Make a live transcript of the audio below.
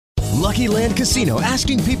Lucky Land Casino,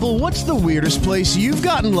 asking people, what's the weirdest place you've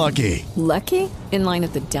gotten lucky? Lucky? In line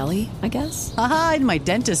at the deli, I guess? Aha, in my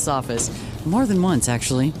dentist's office. More than once,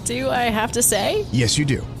 actually. Do I have to say? Yes, you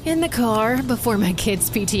do. In the car before my kids'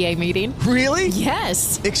 PTA meeting. Really?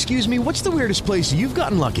 Yes. Excuse me, what's the weirdest place you've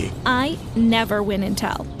gotten lucky? I never win and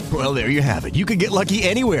tell. Well, there you have it. You can get lucky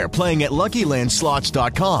anywhere, playing at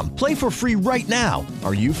LuckyLandSlots.com. Play for free right now.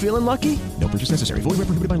 Are you feeling lucky? No purchase necessary. Void where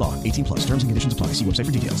prohibited by law. 18 plus. Terms and conditions apply. See website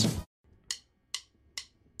for details.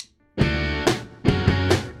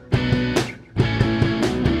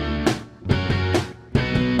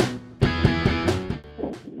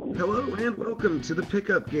 Hello and welcome to the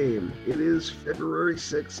Pickup Game. It is February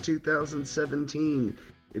 6, 2017.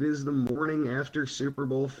 It is the morning after Super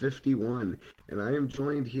Bowl 51, and I am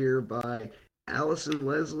joined here by Allison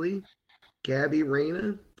Leslie, Gabi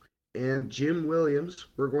Reina, and Jim Williams.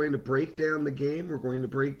 We're going to break down the game. We're going to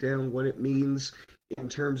break down what it means in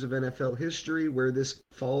terms of NFL history, where this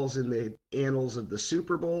falls in the annals of the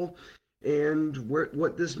Super Bowl, and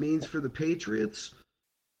what this means for the Patriots,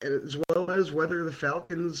 as well as whether the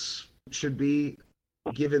Falcons should be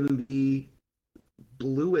given the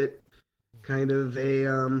blew it kind of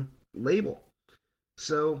a label.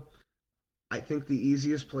 So I think the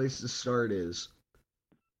easiest place to start is,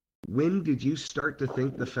 when did you start to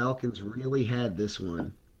think the Falcons really had this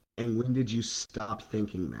one, and when did you stop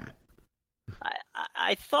thinking that?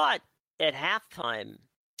 I thought at halftime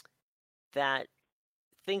that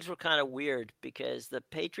things were kind of weird because the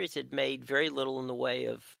Patriots had made very little in the way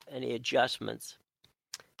of any adjustments.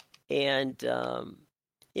 And,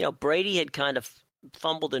 Brady had kind of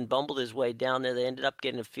fumbled and bumbled his way down there. They ended up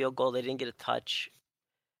getting a field goal. They didn't get a touch.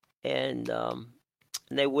 And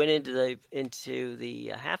they went into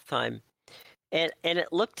the halftime. And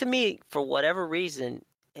it looked to me, for whatever reason,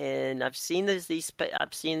 and I've seen these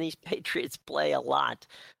Patriots play a lot.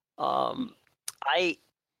 I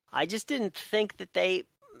just didn't think that they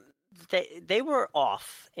were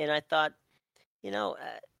off, and I thought,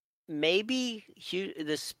 maybe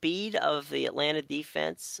the speed of the Atlanta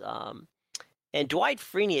defense, and Dwight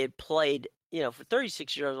Freeney had played, for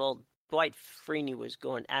 36 years old. Dwight Freeney was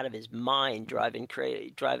going out of his mind, driving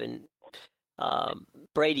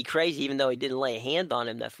Brady crazy, even though he didn't lay a hand on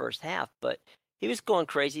him that first half, but he was going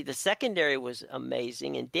crazy. The secondary was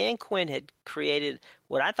amazing, and Dan Quinn had created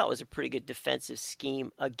what I thought was a pretty good defensive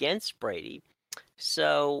scheme against Brady.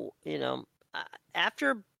 So,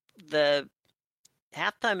 after the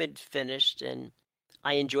halftime had finished, and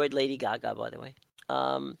I enjoyed Lady Gaga, by the way,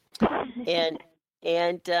 and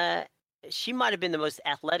she might have been the most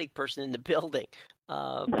athletic person in the building,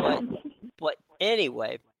 but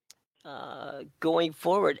anyway, going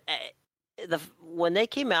forward, when they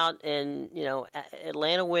came out and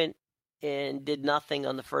Atlanta went and did nothing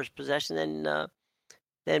on the first possession,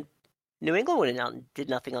 then New England went out and did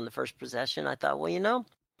nothing on the first possession, I thought, well,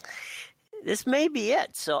 this may be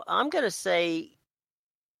it. So I'm going to say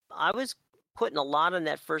I was putting a lot on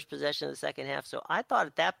that first possession of the second half. So I thought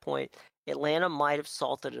at that point Atlanta might have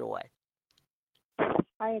salted it away.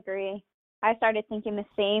 I agree. I started thinking the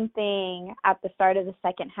same thing at the start of the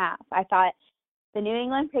second half. I thought the New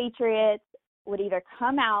England Patriots would either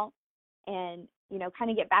come out and,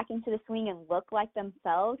 kind of get back into the swing and look like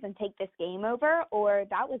themselves and take this game over, or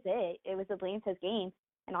that was it. It was Atlanta's game.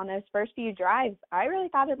 And on those first few drives, I really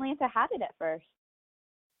thought Atlanta had it at first.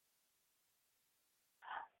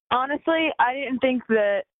 Honestly, I didn't think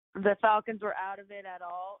that the Falcons were out of it at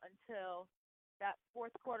all until that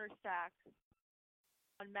fourth quarter sack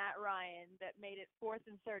on Matt Ryan that made it 4th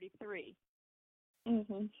and 33.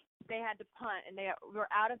 Mm-hmm. They had to punt, and they were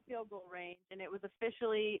out of field goal range, and it was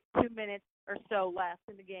officially 2 minutes or so left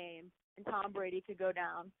in the game, and Tom Brady could go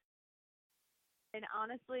down. And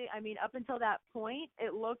honestly, up until that point,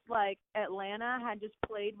 it looked like Atlanta had just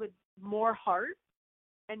played with more heart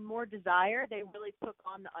and more desire. They really took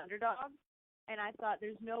on the underdog, and I thought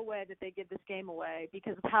there's no way that they give this game away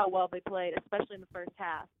because of how well they played, especially in the first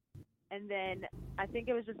half. And then I think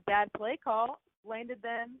it was just bad play call landed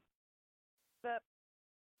them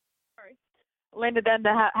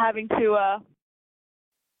having to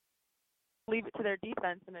leave it to their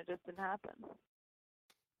defense, and it just didn't happen.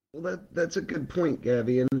 Well, that's a good point,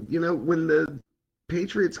 Gabi. And, when the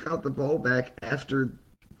Patriots got the ball back after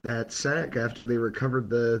that sack, after they recovered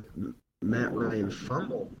the Matt Ryan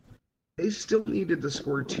fumble, they still needed to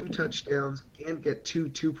score 2 touchdowns and get 2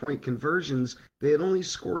 two-point conversions. They had only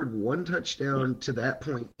scored 1 touchdown to that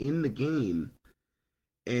point in the game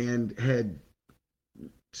and had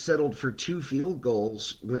settled for 2 field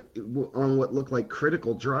goals on what looked like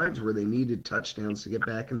critical drives where they needed touchdowns to get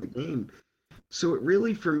back in the game. So it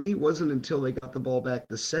really, for me, wasn't until they got the ball back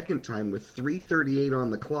the second time with 3:38 on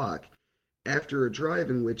the clock, after a drive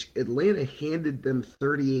in which Atlanta handed them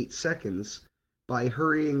 38 seconds by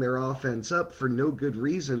hurrying their offense up for no good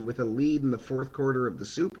reason with a lead in the fourth quarter of the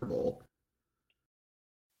Super Bowl.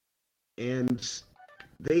 And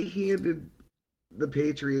they handed the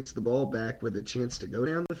Patriots the ball back with a chance to go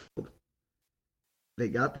down the field. They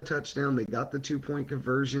got the touchdown, they got the 2-point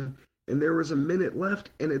conversion, and there was a minute left,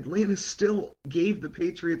 and Atlanta still gave the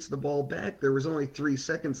Patriots the ball back. There was only 3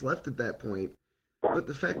 seconds left at that point. But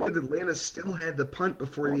the fact that Atlanta still had the punt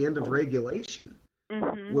before the end of regulation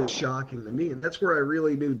was shocking to me. And that's where I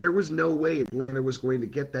really knew there was no way Atlanta was going to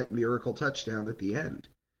get that miracle touchdown at the end.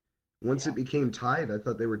 Once it became tied, I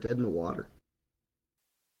thought they were dead in the water.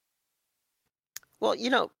 Well,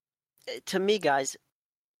 to me, guys,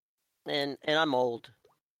 and I'm old.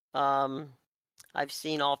 I've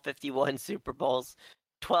seen all 51 Super Bowls.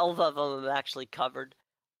 12 of them have actually covered.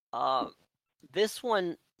 This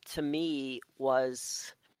one, to me,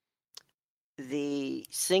 was the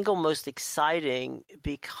single most exciting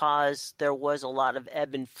because there was a lot of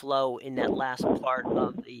ebb and flow in that last part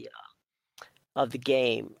of the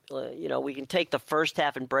game. We can take the first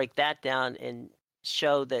half and break that down and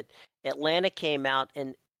show that Atlanta came out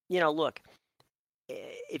and, look,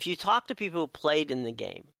 if you talk to people who played in the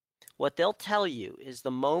game, what they'll tell you is the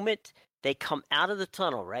moment they come out of the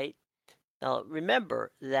tunnel, right? Now,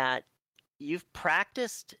 remember that you've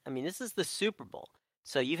practiced. I mean, this is the Super Bowl.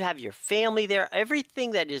 So you have your family there.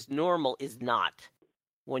 Everything that is normal is not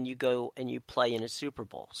when you go and you play in a Super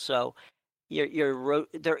Bowl. So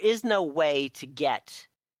there is no way to get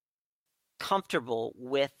comfortable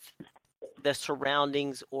with the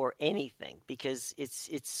surroundings or anything because it's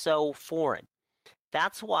so foreign.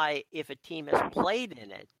 That's why if a team has played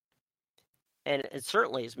in it, and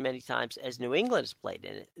certainly as many times as New England has played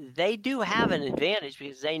in it, they do have an advantage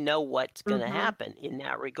because they know what's going to happen in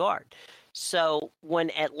that regard. So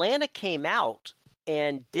when Atlanta came out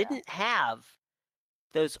and didn't have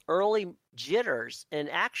those early jitters and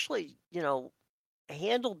actually,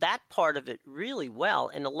 handled that part of it really well,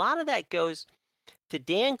 and a lot of that goes to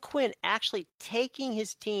Dan Quinn actually taking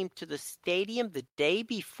his team to the stadium the day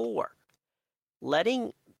before,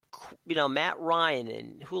 letting Matt Ryan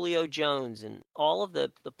and Julio Jones and all of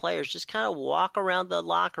the players just kind of walk around the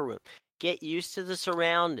locker room, get used to the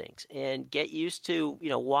surroundings and get used to,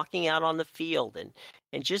 walking out on the field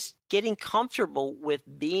and just getting comfortable with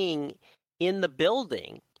being in the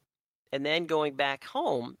building and then going back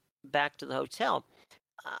home, back to the hotel.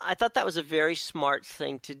 I thought that was a very smart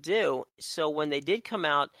thing to do. So when they did come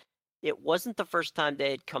out, it wasn't the first time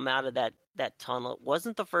they had come out of that tunnel. It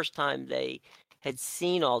wasn't the first time they had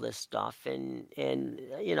seen all this stuff. And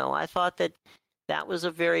I thought that was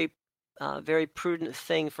a very, very prudent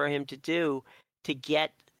thing for him to do to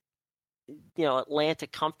get, Atlanta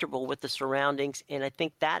comfortable with the surroundings. And I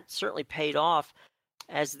think that certainly paid off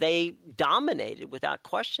as they dominated without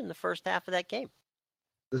question the first half of that game.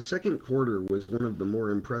 The second quarter was one of the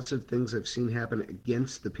more impressive things I've seen happen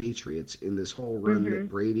against the Patriots in this whole run that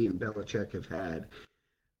Brady and Belichick have had.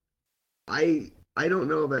 I don't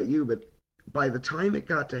know about you, but by the time it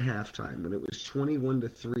got to halftime, when it was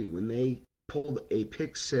 21-3, when they pulled a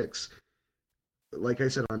pick six, like I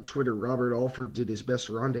said on Twitter, Robert Alford did his best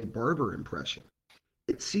Rondé Barber impression.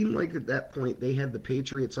 It seemed like at that point they had the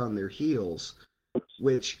Patriots on their heels,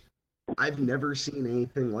 which I've never seen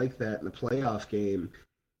anything like that in a playoff game.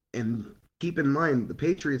 And keep in mind, the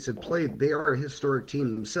Patriots they are a historic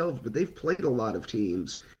team themselves, but they've played a lot of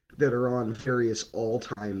teams that are on various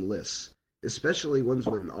all-time lists, especially ones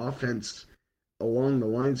with an offense along the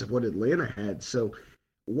lines of what Atlanta had. So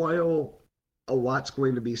while a lot's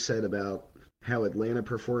going to be said about how Atlanta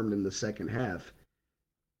performed in the second half,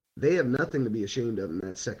 they have nothing to be ashamed of in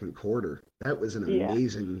that second quarter. That was an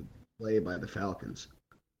amazing play by the Falcons.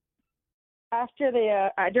 After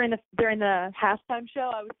during the halftime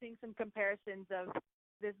show, I was seeing some comparisons of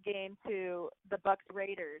this game to the Bucs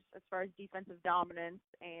Raiders as far as defensive dominance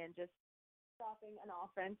and just stopping an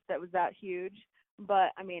offense that was that huge.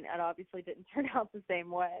 But I mean, it obviously didn't turn out the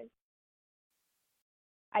same way.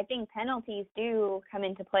 I think penalties do come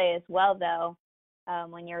into play as well, though.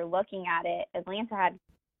 When you're looking at it, Atlanta had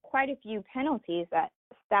quite a few penalties that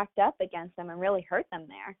stacked up against them and really hurt them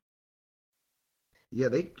there. Yeah,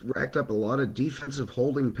 they racked up a lot of defensive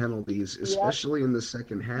holding penalties, especially in the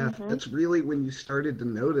second half. That's really when you started to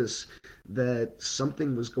notice that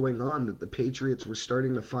something was going on, that the Patriots were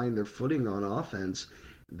starting to find their footing on offense,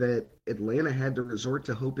 that Atlanta had to resort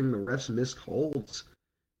to hoping the refs missed holds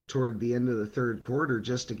toward the end of the third quarter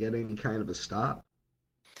just to get any kind of a stop.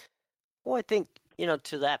 Well, I think,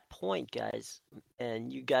 to that point, guys,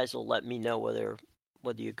 and you guys will let me know whether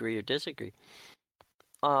you agree or disagree.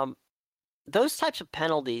 Those types of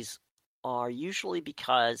penalties are usually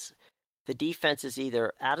because the defense is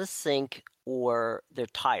either out of sync or they're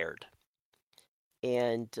tired.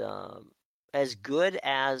 And as good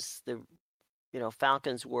as the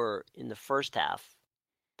Falcons were in the first half,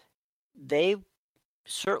 they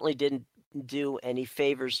certainly didn't do any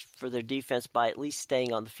favors for their defense by at least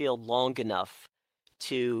staying on the field long enough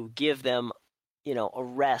to give them, a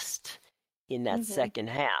rest in that second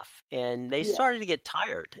half. And they started to get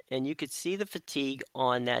tired, and you could see the fatigue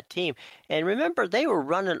on that team. And remember, they were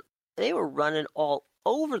running all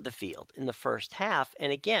over the field in the first half,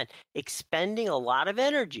 and again, expending a lot of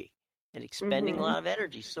energy.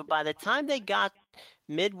 So by the time they got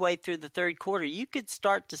midway through the third quarter, you could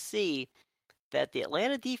start to see that the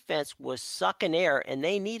Atlanta defense was sucking air, and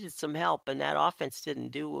they needed some help, and that offense didn't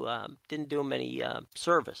do them any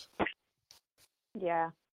service. Yeah.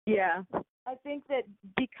 I think that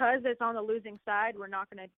because it's on the losing side, we're not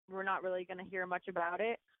really gonna hear much about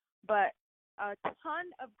it. But a ton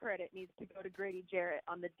of credit needs to go to Grady Jarrett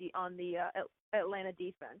on the Atlanta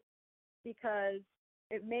defense, because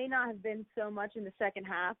it may not have been so much in the second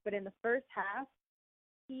half, but in the first half,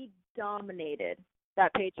 he dominated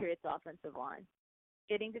that Patriots offensive line,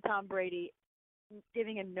 getting to Tom Brady,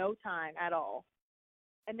 giving him no time at all,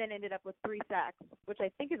 and then ended up with 3 sacks, which I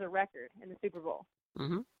think is a record in the Super Bowl.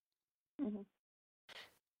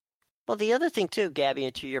 Well, the other thing too, Gabi,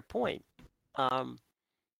 and to your point,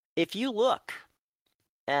 if you look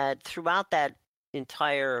at throughout that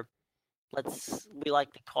entire, we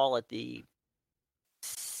like to call it the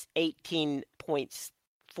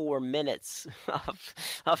 18.4 minutes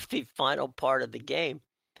of the final part of the game,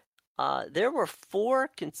 there were 4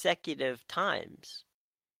 consecutive times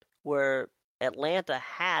where Atlanta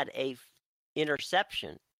had a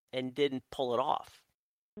interception and didn't pull it off.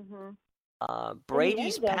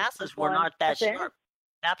 Brady's passes were not that sharp.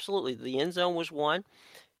 Absolutely. The end zone was one.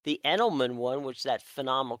 The Edelman one, which that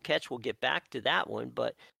phenomenal catch, we'll get back to that one,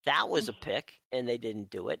 but that was a pick, and they didn't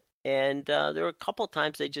do it. And there were a couple of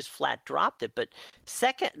times they just flat dropped it. But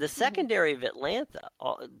the secondary of Atlanta,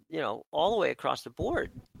 all the way across the board,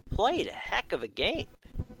 played a heck of a game.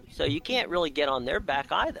 So you can't really get on their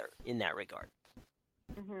back either in that regard.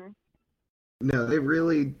 No,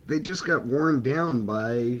 they just got worn down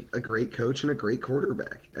by a great coach and a great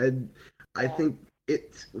quarterback. And I think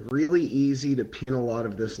it's really easy to pin a lot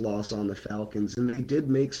of this loss on the Falcons, and they did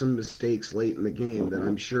make some mistakes late in the game that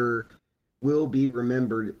I'm sure will be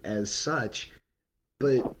remembered as such,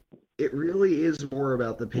 but it really is more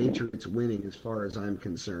about the Patriots winning as far as I'm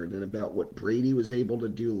concerned, and about what Brady was able to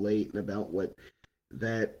do late, and about what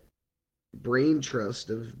that brain trust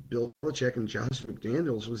of Bill Belichick and Josh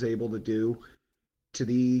McDaniels was able to do to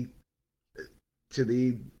the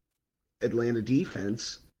Atlanta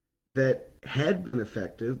defense that had been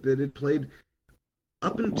effective, that had played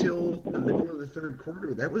up until the middle of the third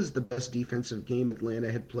quarter. That was the best defensive game Atlanta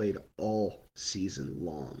had played all season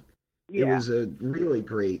long. It was a really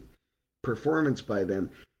great performance by them.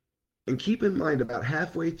 And keep in mind, about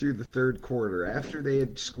halfway through the third quarter, after they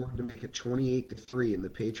had scored to make it 28-3, and the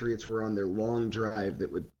Patriots were on their long drive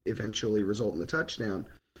that would eventually result in a touchdown,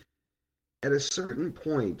 at a certain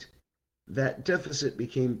point, that deficit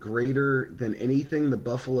became greater than anything the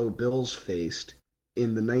Buffalo Bills faced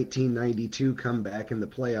in the 1992 comeback in the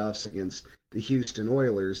playoffs against the Houston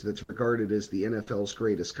Oilers that's regarded as the NFL's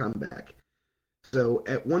greatest comeback. So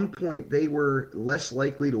at one point, they were less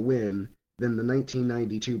likely to win than the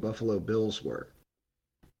 1992 Buffalo Bills were.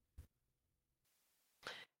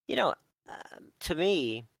 To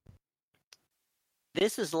me,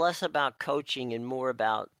 this is less about coaching and more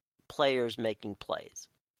about players making plays.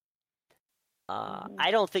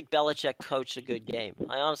 I don't think Belichick coached a good game.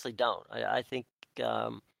 I honestly don't. I think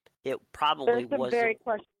it probably There's some very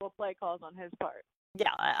questionable play calls on his part.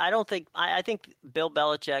 Yeah, I don't think. I think Bill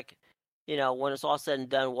Belichick, when it's all said and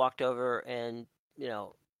done, walked over and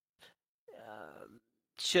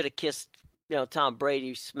should have kissed Tom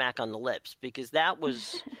Brady smack on the lips, because that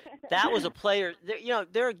was a player.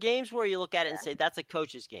 There are games where you look at it and say that's a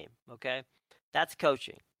coach's game. Okay, that's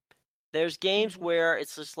coaching. There's games where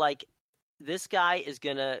it's just like, this guy is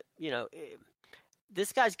gonna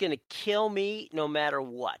kill me no matter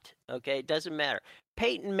what. Okay, it doesn't matter.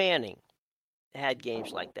 Peyton Manning had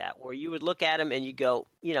games like that where you would look at him and you go,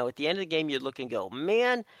 at the end of the game, you'd look and go,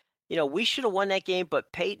 man, we should have won that game,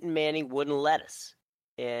 but Peyton Manning wouldn't let us.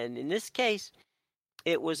 And in this case,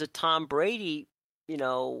 it was a Tom Brady,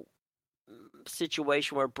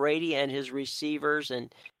 situation where Brady and his receivers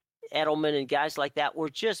and Edelman and guys like that were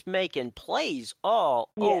just making plays all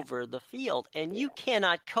over the field, and you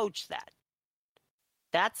cannot coach that.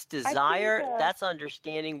 That's desire. That's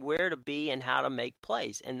understanding where to be and how to make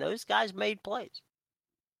plays. And those guys made plays.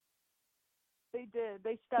 They did.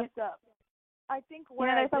 They stepped up. I think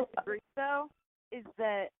where I disagree, though, is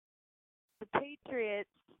that the Patriots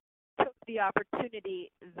took the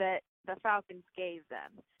opportunity that the Falcons gave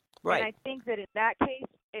them. Right. And I think that in that case,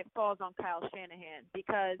 it falls on Kyle Shanahan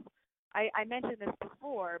because I mentioned this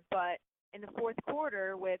before, but in the fourth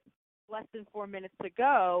quarter with less than 4 minutes to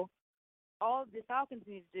go, all the Falcons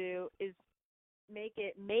need to do is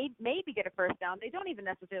maybe get a first down. They don't even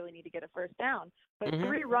necessarily need to get a first down, but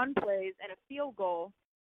 3 run plays and a field goal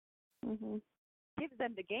gives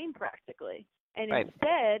them the game practically. And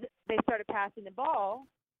instead, they started passing the ball,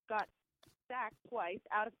 got sacked twice,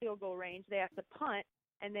 out of field goal range. They have to punt,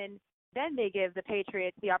 and then they give the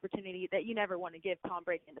Patriots the opportunity that you never want to give Tom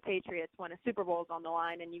Brady and the Patriots when a Super Bowl is on the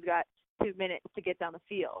line and you've got 2 minutes to get down the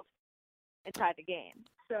field and tie the game.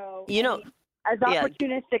 So, as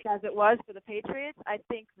opportunistic as it was for the Patriots, I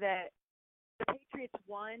think that the Patriots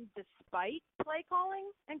won despite play calling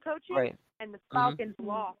and coaching, and the Falcons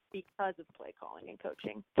lost because of play calling and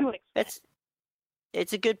coaching to an extent.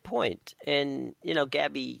 It's a good point. And,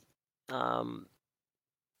 Gabi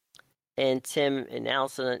and Tim and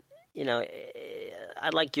Allison,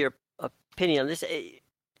 I'd like your opinion on this.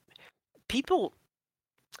 People,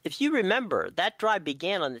 if you remember, that drive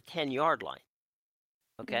began on the 10-yard line,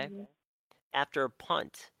 okay? After a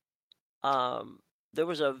punt. There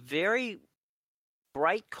was a very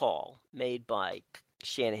bright call made by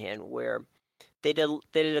Shanahan where they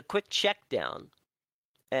did a quick check down,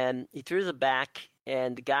 and he threw the back,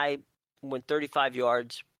 and the guy went 35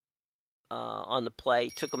 yards on the play,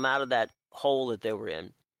 took him out of that hole that they were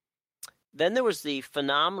in. Then there was the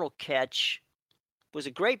phenomenal catch. It was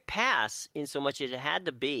a great pass in so much as it had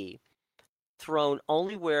to be thrown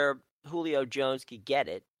only where Julio Jones could get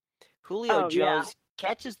it. Julio Jones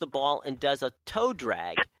catches the ball and does a toe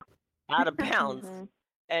drag out of bounds.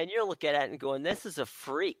 And you're looking at it and going, this is a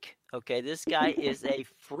freak. Okay, this guy is a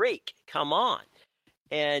freak. Come on.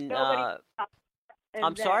 And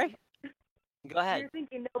I'm sorry? Go ahead. You're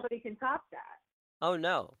thinking nobody can top that. Oh,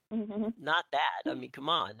 no. Not that. I mean, come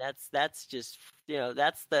on. That's just,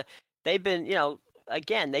 they've been,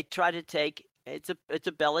 again, they try to take, it's a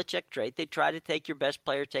Belichick trait. They try to take your best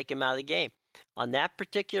player, take him out of the game. On that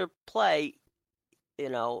particular play,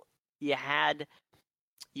 you had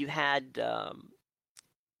the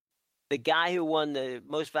guy who won the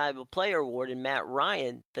most valuable player award in Matt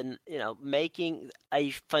Ryan, making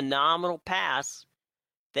a phenomenal pass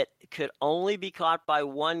that could only be caught by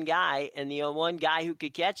one guy, and the one guy who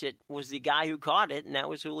could catch it was the guy who caught it, and that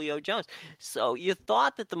was Julio Jones. So you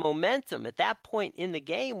thought that the momentum at that point in the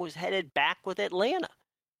game was headed back with Atlanta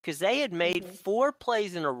because they had made 4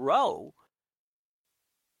 plays in a row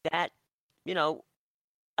that,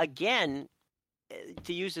 again,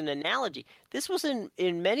 to use an analogy, this was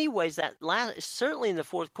in many ways certainly in the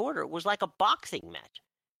fourth quarter, was like a boxing match.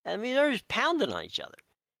 I mean, they were just pounding on each other.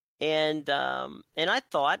 And I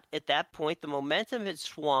thought at that point the momentum had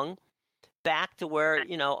swung back to where,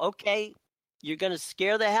 okay, you're going to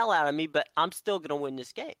scare the hell out of me, but I'm still going to win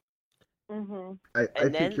this game. I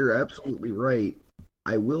think you're absolutely right.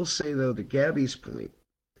 I will say, though, to Gabi's point,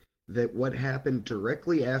 that what happened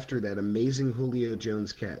directly after that amazing Julio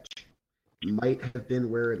Jones catch might have been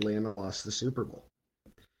where Atlanta lost the Super Bowl.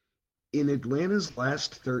 In Atlanta's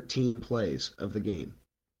last 13 plays of the game,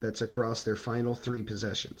 that's across their final 3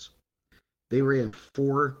 possessions, they ran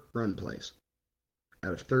 4 run plays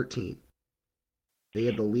out of 13. They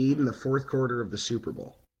had the lead in the fourth quarter of the Super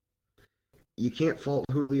Bowl. You can't fault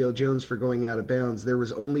Julio Jones for going out of bounds. There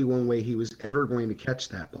was only one way he was ever going to catch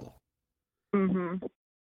that ball.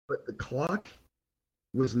 But the clock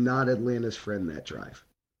was not Atlanta's friend that drive.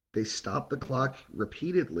 They stopped the clock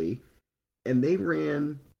repeatedly, and they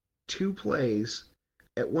ran 2 plays.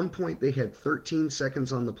 At one point, they had 13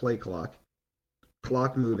 seconds on the play clock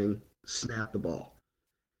moving, snap the ball.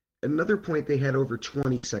 At another point, they had over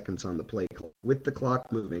 20 seconds on the play clock with the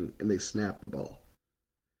clock moving, and they snapped the ball.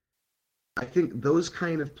 I think those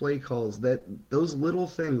kind of play calls, those little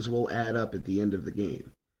things will add up at the end of the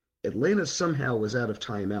game. Atlanta somehow was out of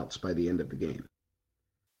timeouts by the end of the game.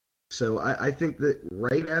 So I think that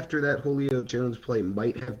right after that Julio Jones play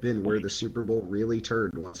might have been where the Super Bowl really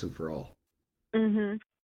turned once and for all.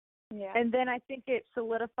 Yeah. And then I think it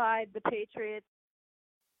solidified the Patriots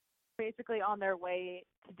basically on their way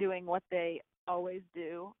to doing what they always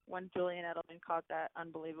do when Julian Edelman caught that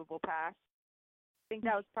unbelievable pass. think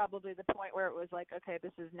that was probably the point where it was like, okay,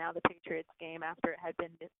 this is now the Patriots game after it had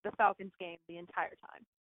been the Falcons game the entire time.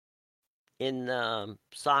 In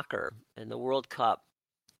soccer, in the World Cup,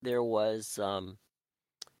 there was a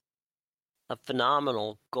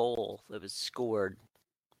phenomenal goal that was scored,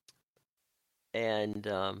 and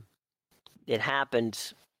it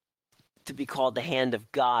happened to be called the Hand of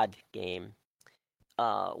God game.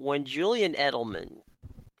 When Julian Edelman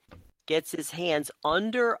gets his hands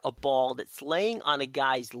under a ball that's laying on a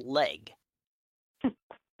guy's leg,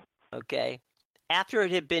 okay, after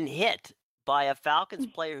it had been hit by a Falcons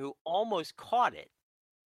player who almost caught it,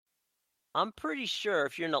 I'm pretty sure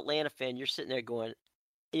if you're an Atlanta fan, you're sitting there going,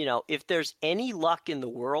 if there's any luck in the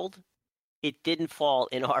world, it didn't fall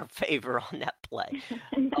in our favor on that play.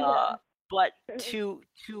 But to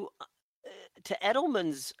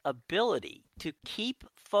Edelman's ability to keep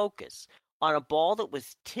focus on a ball that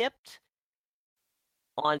was tipped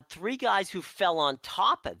on three guys who fell on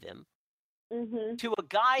top of him to a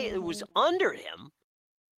guy who was under him,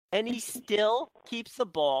 and he still keeps the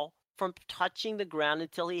ball from touching the ground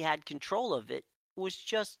until he had control of it, was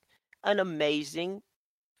just an amazing,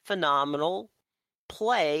 phenomenal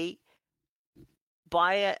play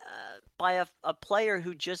by a player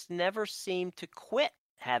who just never seemed to quit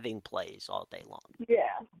having plays all day long.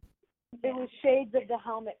 Yeah. It was shades of the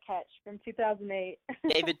helmet catch from 2008.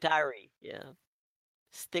 David Tyree, yeah.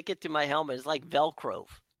 Stick it to my helmet. It's like Velcro.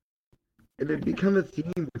 It had become a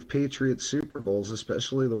theme with Patriots Super Bowls,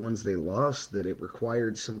 especially the ones they lost, that it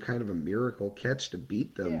required some kind of a miracle catch to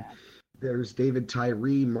beat them. Yeah. There's David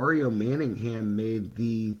Tyree. Mario Manningham made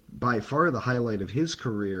by far the highlight of his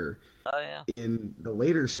career in the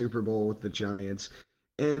later Super Bowl with the Giants.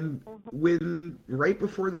 And right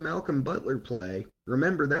before the Malcolm Butler play,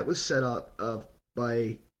 remember that was set up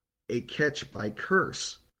by a catch by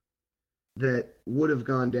Curse that would have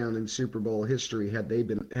gone down in Super Bowl history had the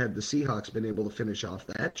Seahawks been able to finish off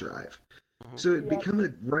that drive. So it become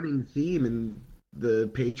a running theme in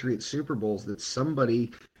the Patriots Super Bowls that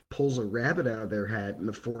somebody pulls a rabbit out of their hat in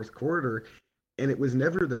the fourth quarter, and it was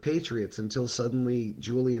never the Patriots until suddenly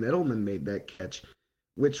Julian Edelman made that catch,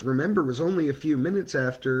 which, remember, was only a few minutes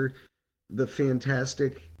after the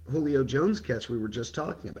fantastic Julio Jones catch we were just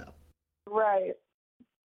talking about. Right.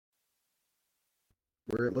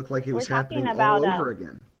 Where it looked like it was happening all over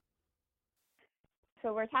again.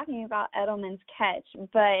 So we're talking about Edelman's catch,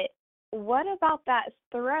 but what about that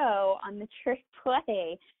throw on the trick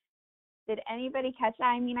play? Did anybody catch that?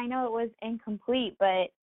 I mean, I know it was incomplete,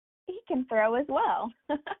 but he can throw as well.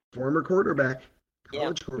 Former quarterback,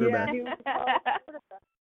 college quarterback.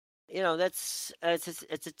 Yeah. It's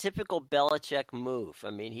a typical Belichick move.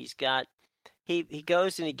 I mean, he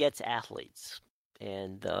goes and he gets athletes,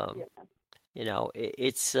 and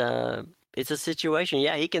it's a situation.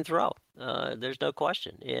 Yeah, he can throw. There's no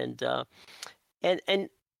question. And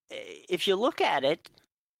if you look at it,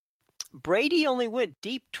 Brady only went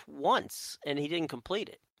deep once, and he didn't complete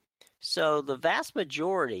it. So the vast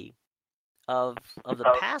majority of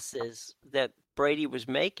the passes that Brady was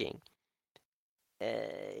making,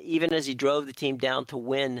 even as he drove the team down to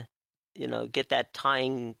win, get that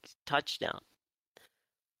tying touchdown,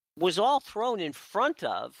 was all thrown in front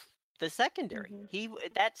of the secondary.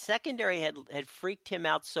 That secondary had freaked him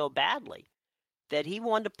out so badly that he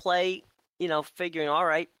wanted to play, figuring, all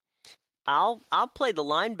right, I'll play the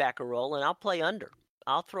linebacker role and I'll play under.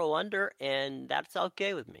 I'll throw under, and that's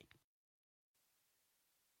okay with me.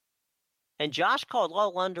 And Josh called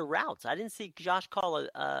all under routes. I didn't see Josh call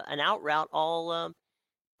an out route all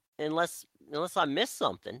unless I missed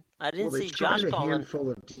something. I didn't see Josh call a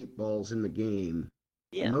handful of deep balls in the game.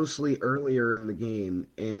 Yeah. Mostly earlier in the game,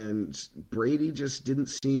 and Brady just didn't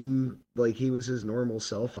seem like he was his normal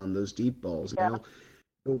self on those deep balls. Yeah. Now,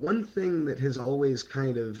 the one thing that has always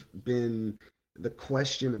kind of been the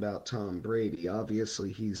question about Tom Brady,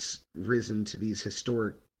 obviously he's risen to these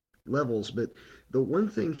historic levels, but the one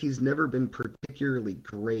thing he's never been particularly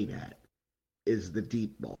great at is the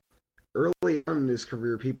deep ball. Early on in his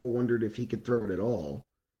career, people wondered if he could throw it at all.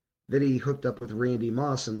 Then he hooked up with Randy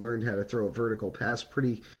Moss and learned how to throw a vertical pass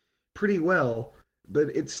pretty well, but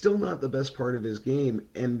it's still not the best part of his game.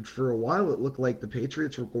 And for a while, it looked like the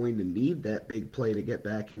Patriots were going to need that big play to get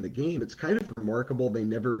back in the game. It's kind of remarkable they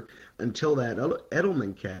never, until that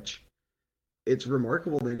Edelman catch, it's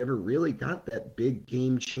remarkable they never really got that big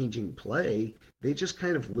game-changing play. They just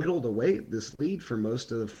kind of whittled away at this lead for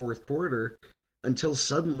most of the fourth quarter until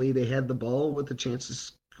suddenly they had the ball with a chance to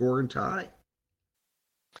score and tie.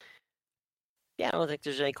 Yeah, I don't think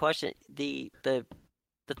there's any question. The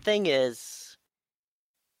thing is,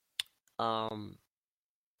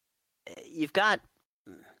 you've got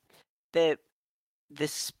the the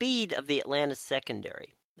speed of the Atlanta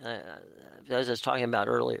secondary, as I was talking about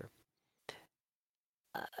earlier,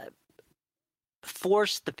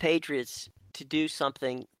 forced the Patriots to do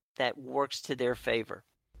something that works to their favor,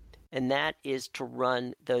 and that is to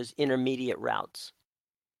run those intermediate routes.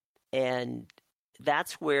 And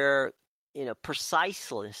that's where,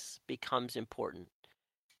 preciseness becomes important.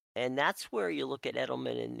 And that's where you look at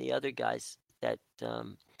Edelman and the other guys that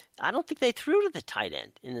I don't think they threw to the tight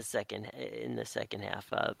end in the second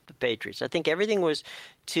half of the Patriots. I think everything was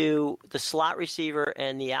to the slot receiver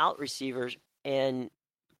and the out receivers, and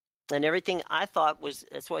everything I thought was,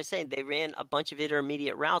 that's why I say they ran a bunch of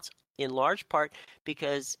intermediate routes in large part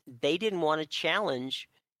because they didn't want to challenge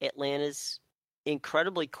Atlanta's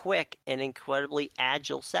incredibly quick and incredibly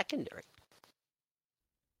agile secondary.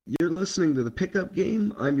 You're listening to The Pickup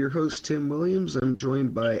Game. I'm your host, Tim Williams. I'm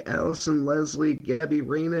joined by Allison Leslie, Gabi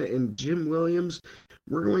Reina, and Jim Williams.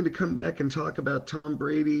 We're going to come back and talk about Tom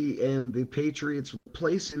Brady and the Patriots'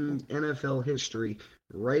 place in NFL history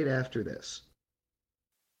right after this.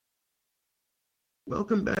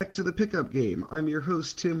 Welcome back to The Pickup Game. I'm your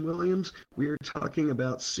host, Tim Williams. We are talking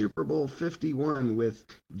about Super Bowl 51 with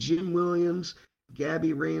Jim Williams,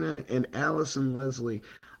 Gabi Reina, and Allison Leslie.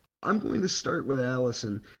 I'm going to start with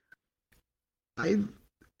Allison.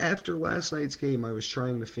 After last night's game, I was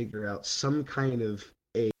trying to figure out some kind of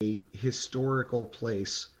a historical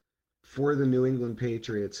place for the New England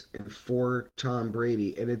Patriots and for Tom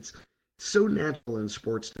Brady. And it's so natural in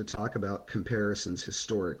sports to talk about comparisons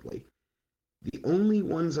historically. The only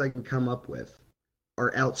ones I can come up with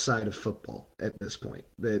are outside of football at this point.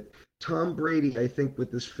 That Tom Brady, I think,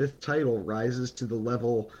 with this fifth title, rises to the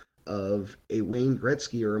level of a Wayne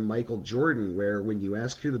Gretzky or a Michael Jordan, where when you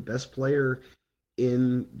ask who the best player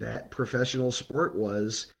in that professional sport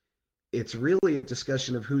was, it's really a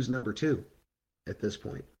discussion of who's number two at this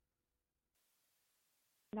point.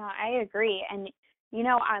 No, I agree. And,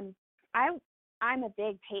 I'm a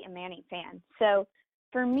big Peyton Manning fan. So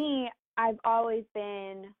for me, I've always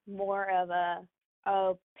been more of a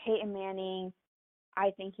Peyton Manning.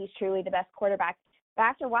 I think he's truly the best quarterback. But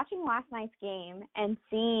after watching last night's game and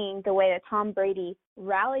seeing the way that Tom Brady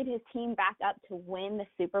rallied his team back up to win the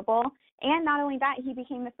Super Bowl, and not only that, he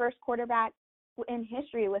became the first quarterback in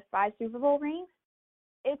history with 5 Super Bowl rings,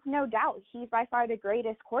 it's no doubt he's by far the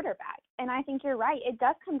greatest quarterback. And I think you're right. It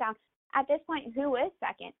does come down, at this point, who is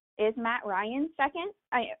second? Is Matt Ryan second?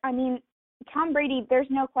 I mean, Tom Brady, there's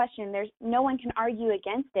no question. No one can argue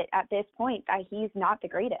against it at this point that he's not the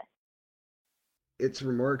greatest. It's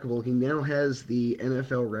remarkable. He now has the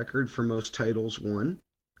NFL record for most titles won,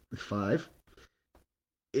 5.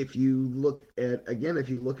 If you look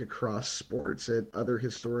across sports at other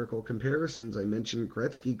historical comparisons, I mentioned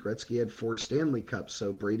Gretzky. Gretzky had 4 Stanley Cups,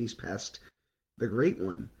 so Brady's passed the great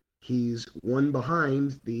one. He's one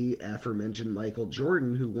behind the aforementioned Michael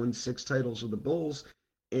Jordan, who won 6 titles with the Bulls,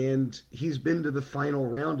 and he's been to the final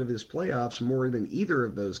round of his playoffs more than either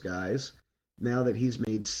of those guys, now that he's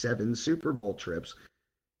made 7 Super Bowl trips.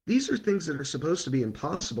 These are things that are supposed to be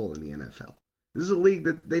impossible in the NFL. This is a league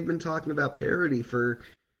that they've been talking about parity for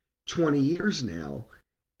 20 years now,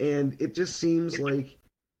 and it just seems like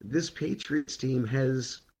this Patriots team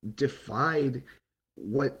has defied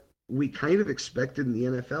what we kind of expected in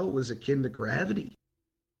the NFL was akin to gravity.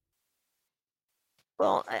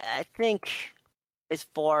 Well, I think as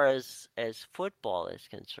far as football is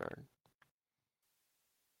concerned,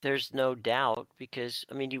 there's no doubt because,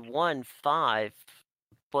 he won 5,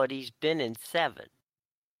 but he's been in 7.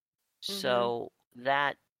 Mm-hmm. So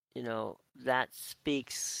that, that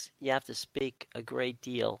speaks, you have to speak a great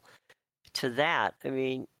deal to that.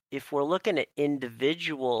 If we're looking at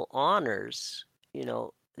individual honors,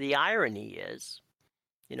 the irony is,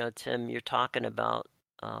 Tim, you're talking about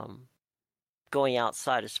going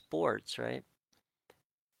outside of sports, right?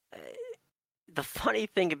 The funny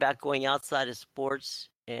thing about going outside of sports,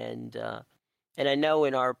 and I know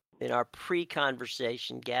in our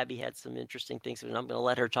pre-conversation, Gabi had some interesting things, and I'm going to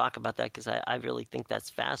let her talk about that because I really think that's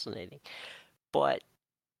fascinating. But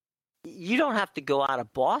you don't have to go out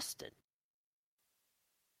of Boston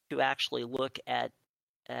to actually look at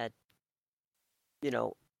a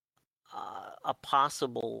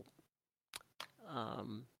possible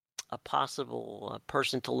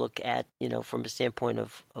person to look at, from a standpoint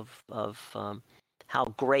of how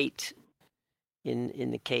great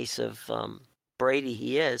in the case of Brady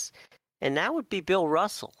he is. And that would be Bill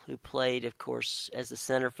Russell, who played, of course, as the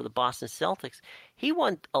center for the Boston Celtics. He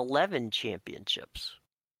won 11 championships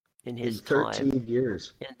in his 13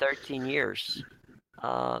 years. In 13 years.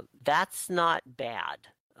 That's not bad.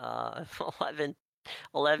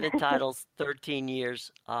 11 titles, 13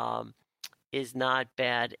 years. is not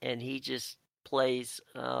bad, and he just plays,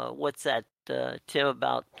 what's that, Tim,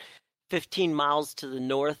 about 15 miles to the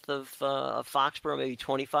north of Foxborough, maybe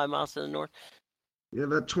 25 miles to the north? Yeah,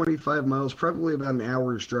 about 25 miles, probably about an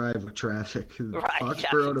hour's drive with traffic. Right,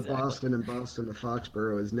 Foxborough to exactly. Boston and Boston to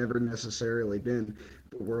Foxborough has never necessarily been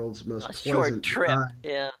the world's most A short pleasant trip, drive.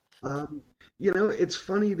 yeah. It's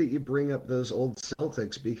funny that you bring up those old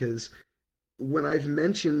Celtics because when I've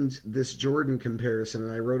mentioned this Jordan comparison,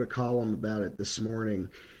 and I wrote a column about it this morning,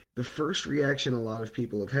 the first reaction a lot of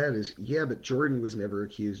people have had is, yeah, but Jordan was never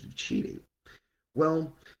accused of cheating.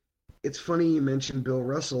 Well, it's funny you mentioned Bill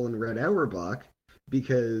Russell and Red Auerbach,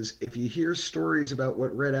 because if you hear stories about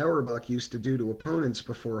what Red Auerbach used to do to opponents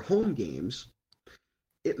before home games,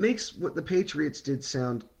 it makes what the Patriots did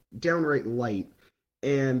sound downright light.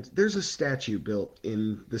 And there's a statue built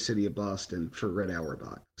in the city of Boston for Red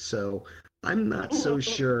Auerbach. So I'm not so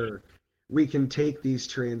sure we can take these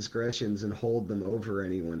transgressions and hold them over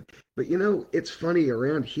anyone. But it's funny,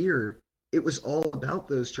 around here, it was all about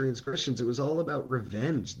those transgressions. It was all about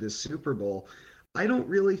revenge, this Super Bowl. I don't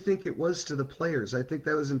really think it was to the players. I think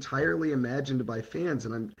that was entirely imagined by fans,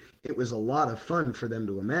 and it was a lot of fun for them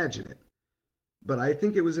to imagine it. But I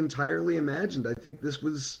think it was entirely imagined. I think this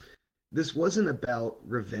wasn't about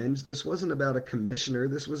revenge. This wasn't about a commissioner.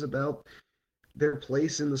 This was about their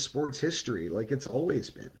place in the sport's history, like it's always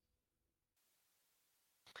been.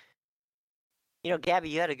 Gabi,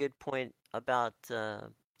 you had a good point about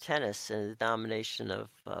tennis and the domination of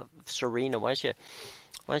Serena. Why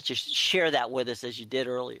don't you share that with us as you did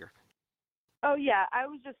earlier? Oh, yeah. I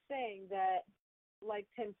was just saying that, like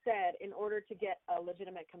Tim said, in order to get a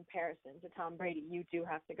legitimate comparison to Tom Brady, you do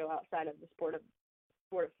have to go outside of the sport of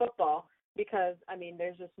football because,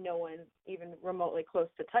 there's just no one even remotely close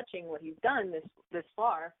to touching what he's done this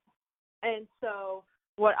far. And so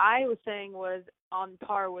what I was saying was on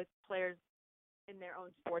par with players in their own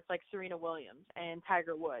sports like Serena Williams and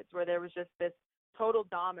Tiger Woods, where there was just this total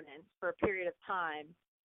dominance for a period of time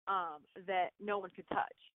that no one could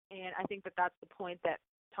touch. And I think that that's the point that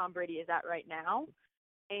Tom Brady is at right now.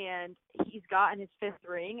 And he's gotten his fifth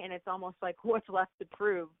ring, and it's almost like what's left to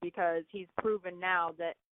prove, because he's proven now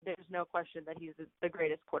that there's no question that he's the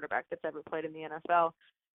greatest quarterback that's ever played in the NFL.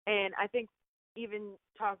 And I think even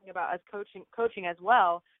talking about as coaching as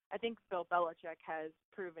well, I think Bill Belichick has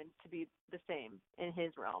proven to be the same in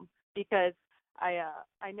his realm, because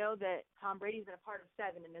I know that Tom Brady's been a part of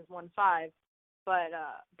 7 and has won 5, but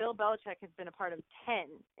Bill Belichick has been a part of 10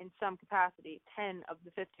 in some capacity, 10 of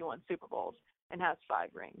the 51 Super Bowls, and has 5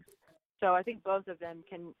 rings. So I think both of them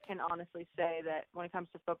can honestly say that when it comes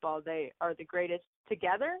to football, they are the greatest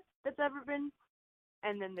together that's ever been,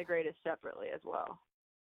 and then the greatest separately as well.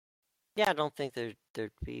 Yeah, I don't think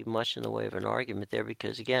there'd be much in the way of an argument there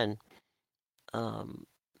because, again,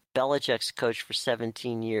 Belichick's coached for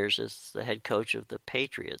 17 years as the head coach of the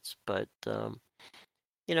Patriots. But,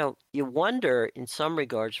 you wonder in some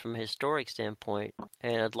regards from a historic standpoint,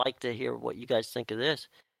 and I'd like to hear what you guys think of this,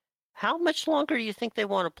 how much longer do you think they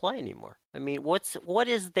want to play anymore? What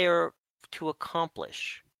is there to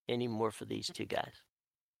accomplish anymore for these two guys?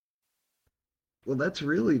 Well, that's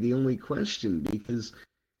really the only question, because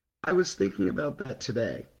I was thinking about that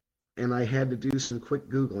today, and I had to do some quick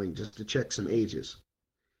Googling just to check some ages.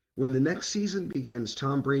 When the next season begins,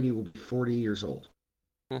 Tom Brady will be 40 years old.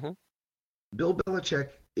 Mm-hmm. Bill Belichick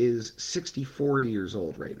is 64 years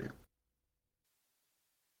old right now.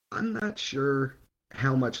 I'm not sure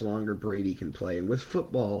how much longer Brady can play. And with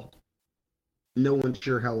football, no one's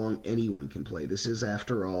sure how long anyone can play. This is,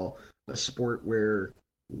 after all, a sport where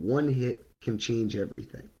one hit can change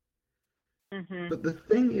everything. Mm-hmm. But the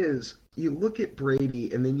thing is, you look at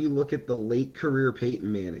Brady and then you look at the late career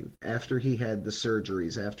Peyton Manning after he had the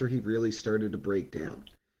surgeries, after he really started to break down.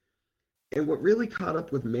 And what really caught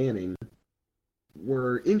up with Manning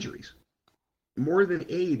were injuries. More than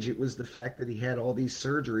age, it was the fact that he had all these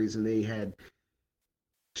surgeries and they had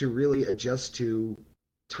to really adjust to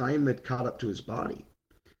time that caught up to his body.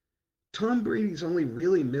 Tom Brady's only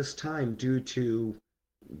really missed time due to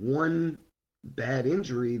one bad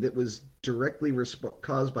injury that was directly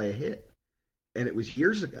caused by a hit, and it was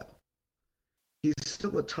years ago. He's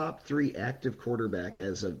still a top 3 active quarterback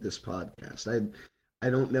as of this podcast. I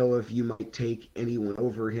don't know if you might take anyone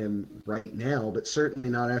over him right now, but certainly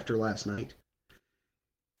not after last night.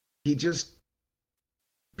 He just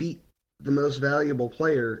beat the most valuable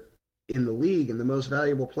player in the league, and the most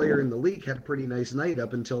valuable player in the league had a pretty nice night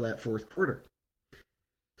up until that fourth quarter.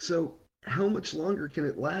 So how much longer can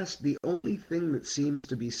it last? The only thing that seems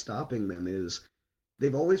to be stopping them is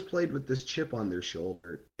they've always played with this chip on their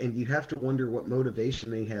shoulder, and you have to wonder what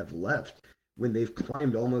motivation they have left when they've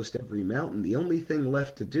climbed almost every mountain. The only thing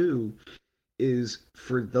left to do is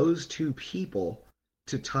for those two people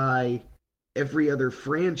to tie every other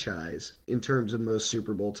franchise in terms of most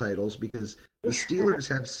Super Bowl titles, because the Steelers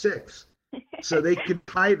have 6. So they could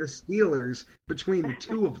tie the Steelers between the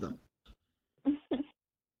two of them.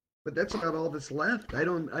 But that's about all that's left. I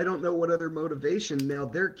don't know what other motivation. Now,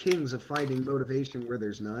 they're kings of finding motivation where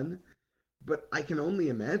there's none, but I can only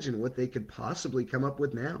imagine what they could possibly come up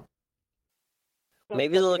with now.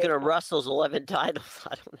 Maybe they're looking at Russell's 11 titles.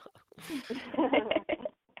 I don't know.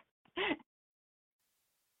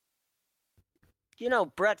 You know,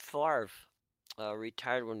 Brett Favre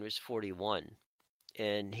retired when he was 41,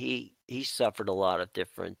 and he suffered a lot of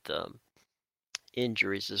different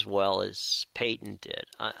injuries as well as Peyton did.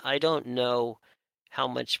 I don't know how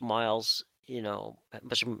much miles,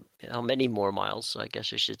 how many more miles, I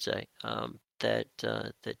guess I should say, that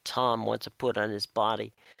Tom wants to put on his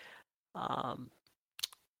body.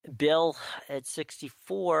 Bill at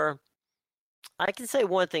 64, I can say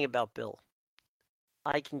one thing about Bill.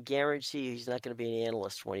 I can guarantee he's not going to be an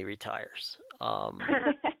analyst when he retires. A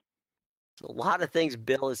lot of things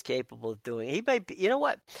Bill is capable of doing. He might be, you know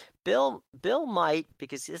what? Bill might,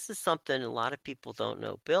 because this is something a lot of people don't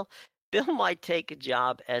know. Bill might take a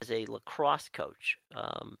job as a lacrosse coach.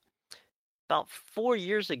 About 4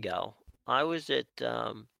 years ago, I was at,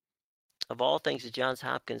 of all things, the Johns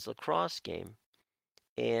Hopkins lacrosse game,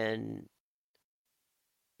 and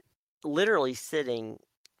literally sitting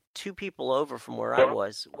 2 people over from where I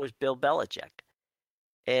was Bill Belichick.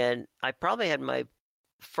 And I probably had my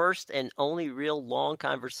first and only real long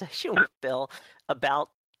conversation with Bill about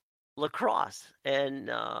lacrosse.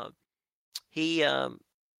 And he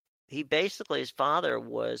basically, his father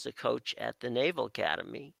was a coach at the Naval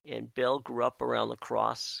Academy, and Bill grew up around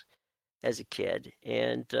lacrosse as a kid,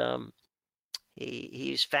 and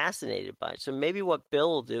he's fascinated by it. So maybe what Bill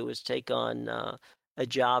will do is take on a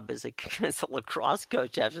job as a lacrosse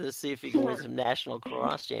coach after to see if he can win some national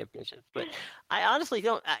lacrosse championships. But I honestly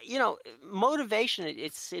don't. Motivation.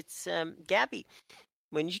 It's Gabi.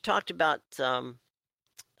 When you talked about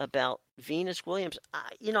Venus Williams,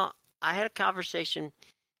 I had a conversation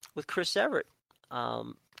with Chris Everett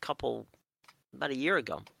about a year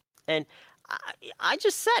ago, and I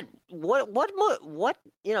just said what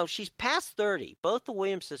she's past 30. Both the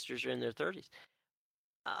Williams sisters are in their 30s.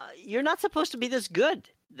 You're not supposed to be this good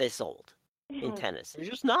this old in tennis.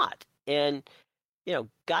 You're just not. And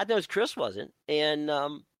God knows Chris wasn't. And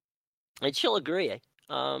she'll agree.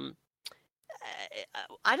 I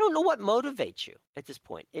don't know what motivates you at this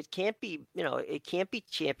point. It can't be, it can't be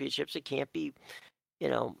championships. It can't be,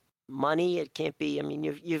 money. It can't be. I mean,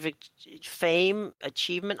 you've fame,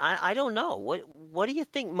 achievement. I don't know. What do you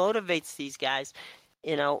think motivates these guys?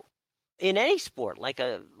 In any sport, like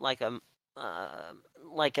a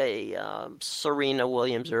Serena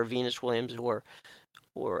Williams or a Venus Williams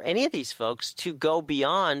or any of these folks to go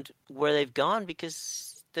beyond where they've gone,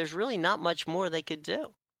 because there's really not much more they could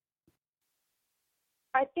do.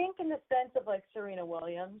 I think in the sense of like Serena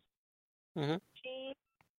Williams, mm-hmm. she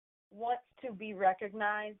wants to be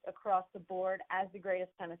recognized across the board as the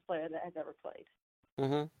greatest tennis player that has ever played.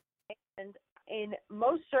 Mm-hmm. And in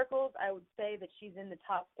most circles, I would say that she's in the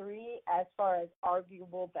top 3 as far as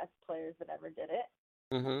arguable best players that ever did it.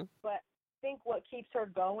 Mm-hmm. But I think what keeps her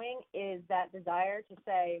going is that desire to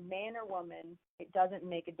say, man or woman, it doesn't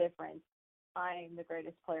make a difference. I'm the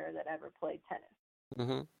greatest player that ever played tennis.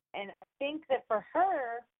 Mm-hmm. And I think that for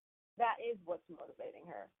her, that is what's motivating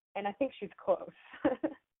her. And I think she's close.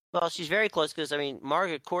 Well, she's very close because,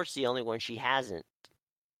 Margaret Court's the only one she hasn't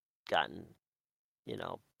gotten,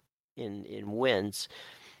 in wins.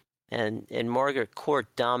 And Margaret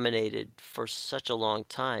Court dominated for such a long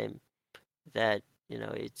time that,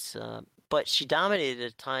 it's but she dominated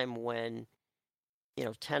at a time when,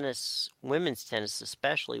 tennis, women's tennis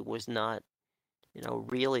especially, was not,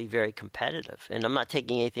 really very competitive. And I'm not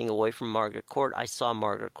taking anything away from Margaret Court. I saw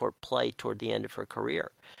Margaret Court play toward the end of her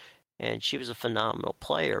career, and she was a phenomenal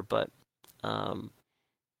player. But,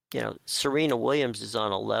 Serena Williams is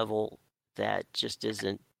on a level that just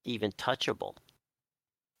isn't even touchable.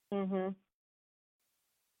 Mm-hmm.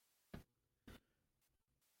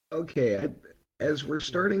 Okay, as we're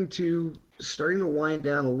starting to wind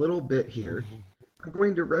down a little bit here, I'm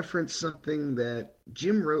going to reference something that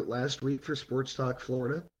Jim wrote last week for Sports Talk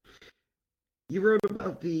Florida. You wrote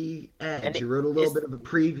about the ads. You wrote a little bit of a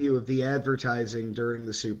preview of the advertising during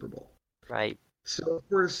the Super Bowl. Right. So, of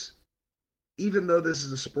course, even though this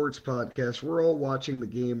is a sports podcast, we're all watching the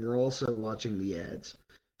game. We're also watching the ads.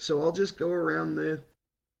 So I'll just go around the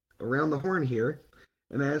horn here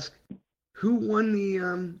and ask, Who won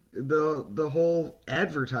the whole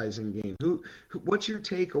advertising game? What's your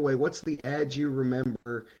takeaway? What's the ad you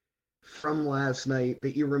remember from last night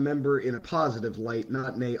that you remember in a positive light,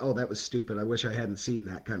 not in a, oh, that was stupid, I wish I hadn't seen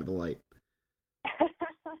that kind of a light?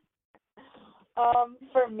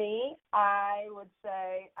 For me, I would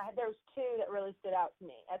say there's two that really stood out to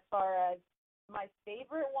me. As far as my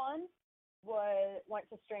favorite one went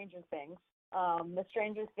to Stranger Things. The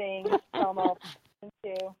Stranger Things promo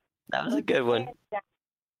too. That was a good one.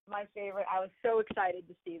 My favorite. I was so excited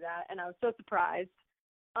to see that, and I was so surprised.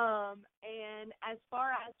 And as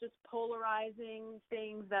far as just polarizing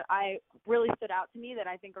things that I really stood out to me that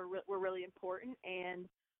I think were really important and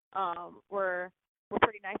were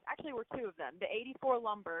pretty nice. Actually, were two of them. The 84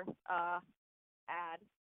 Lumber ad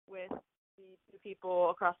with the two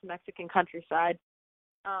people across the Mexican countryside.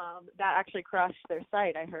 That actually crushed their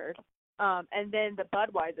site, I heard. And then the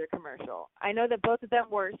Budweiser commercial. I know that both of them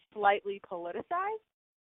were slightly politicized,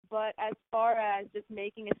 but as far as just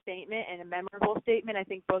making a statement and a memorable statement, I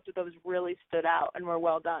think both of those really stood out and were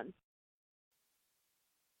well done.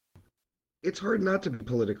 It's hard not to be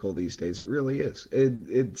political these days. It really is.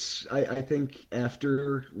 I think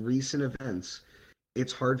after recent events,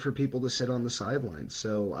 it's hard for people to sit on the sidelines.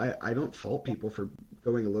 So I don't fault people for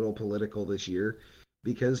going a little political this year,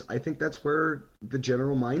 because I think that's where the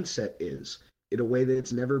general mindset is in a way that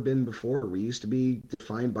it's never been before. We used to be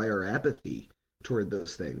defined by our apathy toward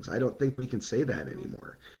those things. I don't think we can say that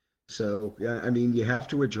anymore. So, yeah, I mean, you have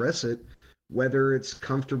to address it, whether it's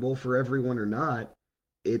comfortable for everyone or not.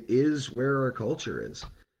 It is where our culture is.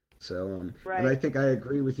 So, right. And I think I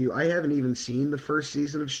agree with you. I haven't even seen the first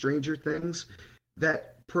season of Stranger Things.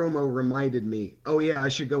 That promo reminded me, oh yeah, I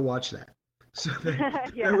should go watch that. So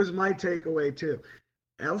that was my takeaway too.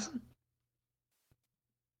 Allison?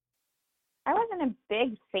 I wasn't a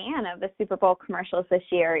big fan of the Super Bowl commercials this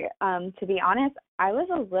year. To be honest, I was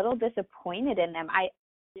a little disappointed in them. I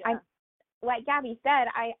like Gabi said,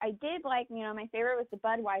 I did like, my favorite was the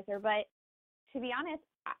Budweiser, but to be honest,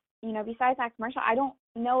 besides that commercial, I don't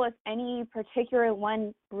know if any particular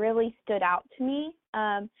one really stood out to me.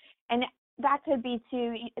 And that could be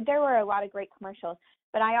too, there were a lot of great commercials,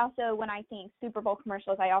 but I also, when I think Super Bowl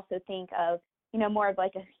commercials, I also think of, more of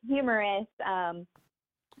like a humorous, kind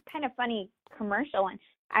of funny commercial. And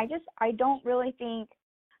I don't really think,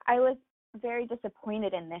 I was very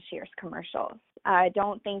disappointed in this year's commercials. I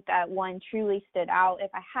don't think that one truly stood out. If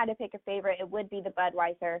I had to pick a favorite, it would be the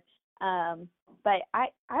Budweiser. But I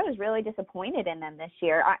was really disappointed in them this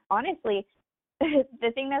year. Honestly,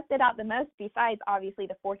 the thing that stood out the most, besides obviously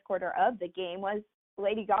the fourth quarter of the game, was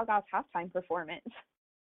Lady Gaga's halftime performance.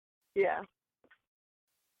 Yeah.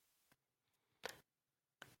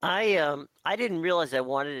 I didn't realize I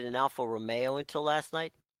wanted an Alfa Romeo until last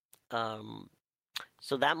night.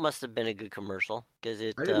 So that must have been a good commercial, because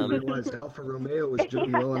it. I didn't realize Alfa Romeo was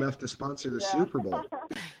doing well enough to sponsor the Super Bowl.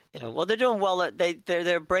 Yeah, well, they're doing well.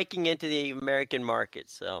 They're breaking into the American market,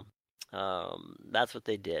 so that's what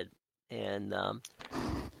they did. And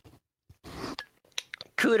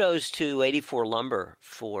kudos to 84 Lumber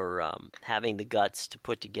for having the guts to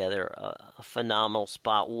put together a phenomenal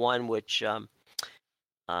spot. One which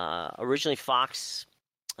originally Fox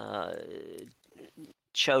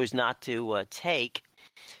chose not to take.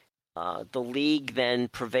 The league then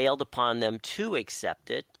prevailed upon them to accept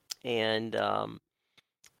it, and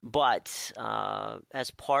but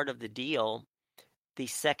as part of the deal, the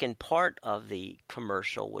second part of the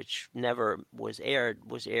commercial, which never was aired,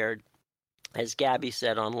 as Gabi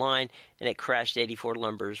said, online, and it crashed 84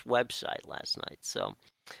 Lumber's website last night. So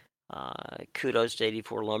kudos to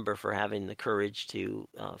 84 Lumber for having the courage to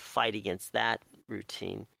fight against that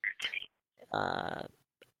routine.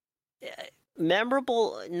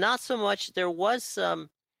 Memorable, not so much. There was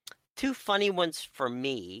two funny ones for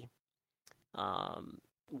me.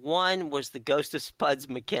 One was the Ghost of Spuds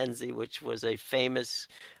McKenzie, which was a famous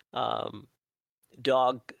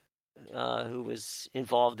dog who was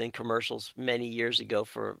involved in commercials many years ago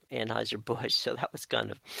for Anheuser-Busch. So that was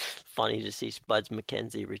kind of funny to see Spuds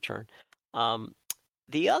McKenzie return.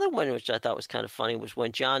 The other one, which I thought was kind of funny, was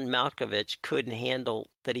when John Malkovich couldn't handle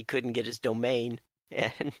that he couldn't get his domain,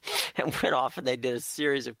 and went off and they did a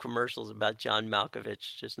series of commercials about John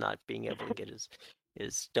Malkovich just not being able to get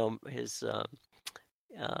his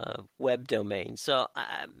web domain. So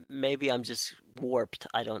maybe I'm just warped.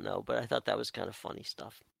 I don't know, but I thought that was kind of funny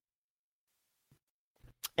stuff.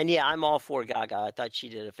 And yeah, I'm all for Gaga. I thought she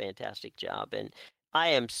did a fantastic job, and I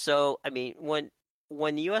am so. I mean,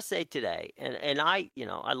 when USA Today, and I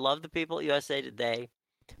love the people at USA Today,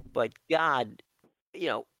 but God,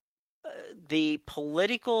 the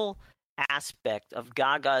political aspect of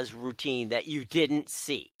Gaga's routine that you didn't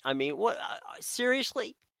see? I mean, what?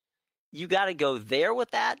 Seriously? You got to go there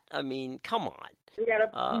with that? I mean, come on. You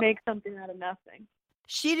got to make something out of nothing.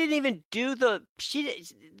 She didn't even do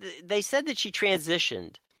they said that she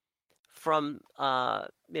transitioned from,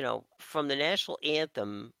 from the national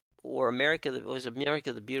anthem or America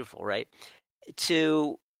the Beautiful, right?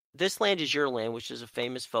 To This Land Is Your Land, which is a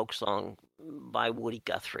famous folk song by Woody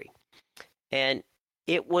Guthrie. And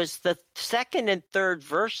it was the second and third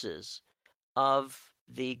verses of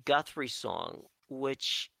the Guthrie song,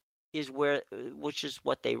 which is what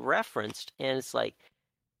they referenced. And it's like,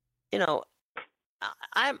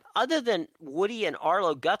 I'm other than Woody and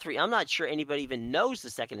Arlo Guthrie, I'm not sure anybody even knows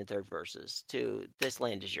the second and third verses to This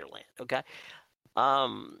Land Is Your Land. Okay.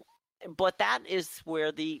 But that is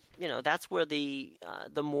where the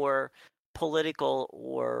more political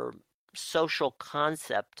or social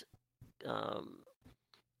concept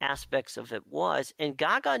aspects of it was, and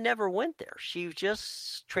Gaga never went there. She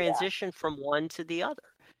just transitioned from one to the other.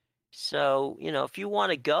 So, if you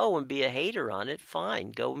want to go and be a hater on it,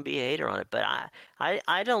 fine, go and be a hater on it. But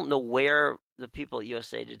I don't know where the people at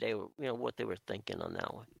USA Today were, what they were thinking on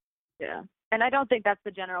that one. Yeah. And I don't think that's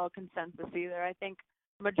the general consensus either. I think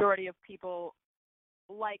the majority of people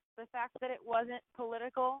like the fact that it wasn't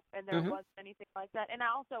political and there wasn't anything like that. And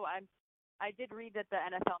I did read that the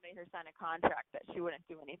NFL made her sign a contract that she wouldn't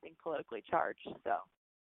do anything politically charged. So.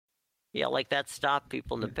 Yeah, like that stopped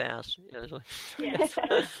people in the past. Yeah,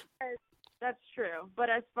 that's true. But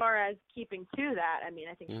as far as keeping to that, I mean,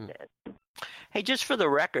 I think she did. Hey, just for the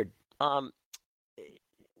record,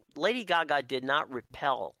 Lady Gaga did not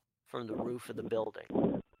rappel from the roof of the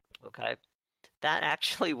building. Okay, that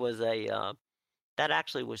actually was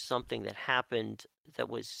something that happened. That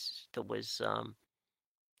was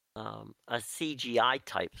a CGI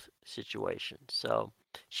type situation. So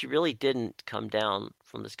she really didn't come down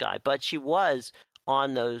from the sky, but she was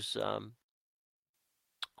on those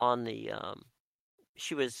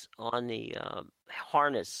she was on the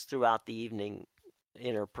harness throughout the evening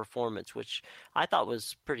in her performance, which I thought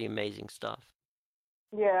was pretty amazing stuff.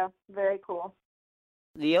 Yeah, very cool.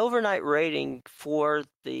 The overnight rating for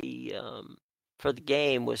the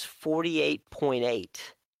game was 48.8.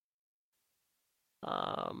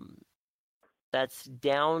 That's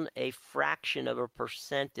down a fraction of a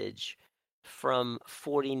percentage from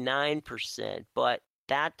 49%, but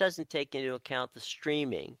that doesn't take into account the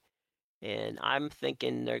streaming. And I'm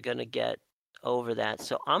thinking they're going to get over that.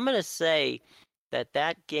 So I'm going to say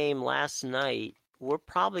that game last night, we're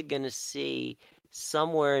probably going to see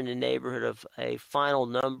somewhere in the neighborhood of a final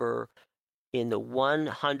number in the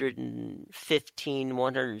 115,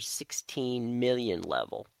 116 million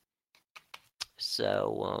level.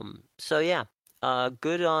 So yeah,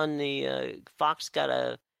 good on the Fox. Got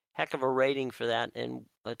a heck of a rating for that, and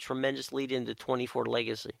a tremendous lead into 24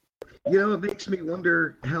 Legacy. It makes me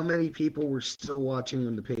wonder how many people were still watching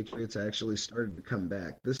when the Patriots actually started to come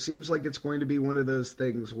back. This seems like it's going to be one of those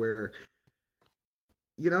things where,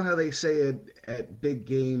 how they say at big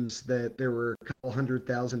games that there were a couple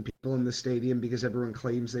 100,000 people in the stadium because everyone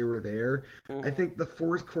claims they were there. Mm-hmm. I think the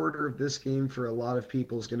fourth quarter of this game for a lot of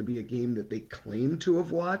people is going to be a game that they claim to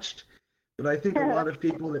have watched. But I think a lot of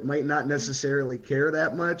people that might not necessarily care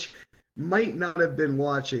that much might not have been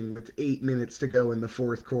watching with 8 minutes to go in the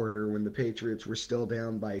fourth quarter when the Patriots were still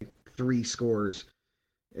down by 3 scores.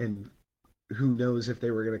 And who knows if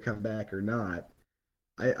they were going to come back or not.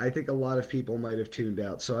 I think a lot of people might have tuned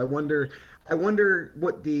out. So I wonder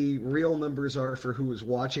what the real numbers are for who was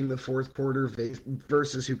watching the fourth quarter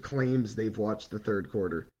versus who claims they've watched the third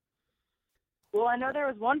quarter. Well, I know there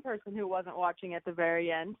was one person who wasn't watching at the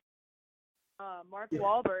very end. Mark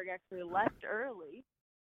Wahlberg actually left early,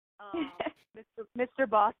 Mr.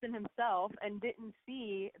 Boston himself, and didn't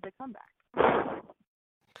see the comeback.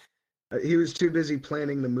 He was too busy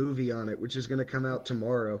planning the movie on it, which is going to come out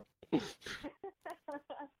tomorrow.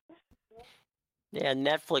 Yeah,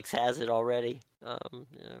 Netflix has it already. All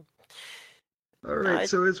right,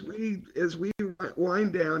 so as we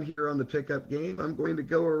wind down here on the pickup game, I'm going to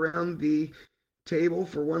go around the table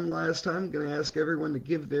for one last time. I'm going to ask everyone to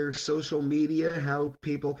give their social media, how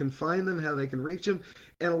people can find them, how they can reach them.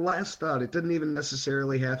 And a last thought, it didn't even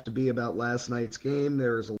necessarily have to be about last night's game.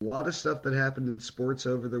 There was a lot of stuff that happened in sports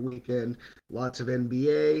over the weekend. Lots of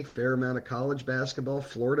NBA, fair amount of college basketball.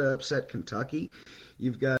 Florida upset Kentucky.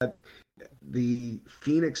 You've got the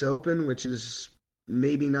Phoenix Open, which is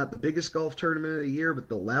maybe not the biggest golf tournament of the year, but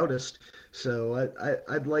the loudest. So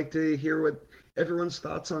I'd like to hear what everyone's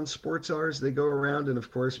thoughts on sports are as they go around, and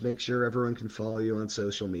of course make sure everyone can follow you on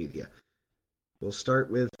social media. We'll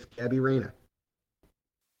start with Gabi Reina.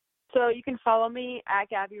 So you can follow me at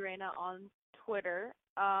Gabi Reina on Twitter.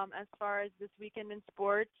 As far as this weekend in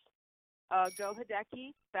sports, go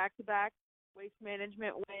Hideki, back-to-back waste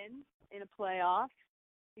management wins in a playoff.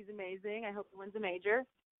 He's amazing. I hope he wins a major.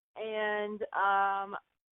 And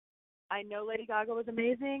I know Lady Gaga was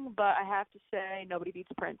amazing, but I have to say nobody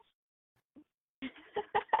beats Prince.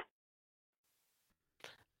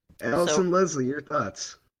 Allison Leslie, your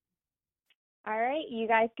thoughts? All right, you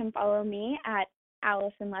guys can follow me at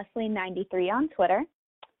Allison Leslie 93 on Twitter.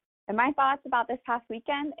 And my thoughts about this past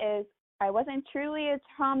weekend is I wasn't truly a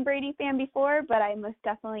Tom Brady fan before, but I most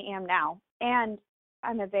definitely am now. And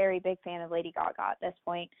I'm a very big fan of Lady Gaga at this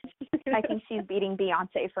point. I think she's beating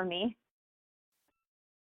Beyonce for me.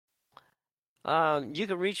 You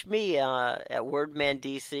can reach me at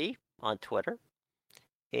WordmanDC on Twitter.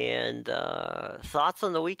 And thoughts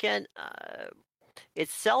on the weekend?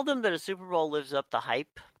 It's seldom that a Super Bowl lives up to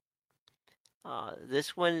hype.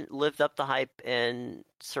 This one lived up to hype and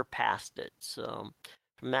surpassed it. So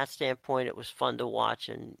from that standpoint, it was fun to watch.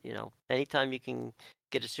 And, anytime you can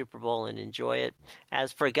get a Super Bowl and enjoy it.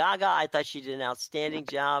 As for Gaga, I thought she did an outstanding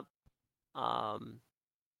job. And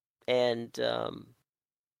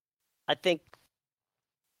I think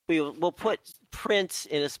we'll put Prince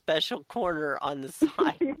in a special corner on the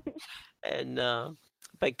side. And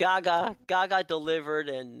but Gaga delivered,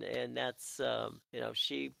 and that's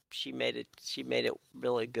she made it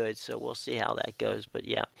really good. So we'll see how that goes. But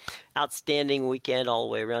yeah, outstanding weekend all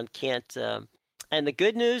the way around. Can't and the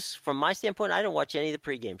good news from my standpoint, I didn't watch any of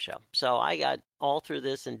the pregame show, so I got all through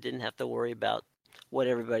this and didn't have to worry about what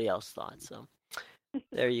everybody else thought. So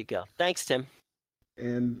there you go. Thanks, Tim.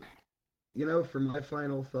 And for my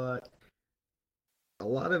final thought,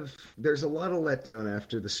 there's a lot of letdown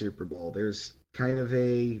after the Super Bowl. There's kind of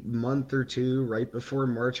a month or two right before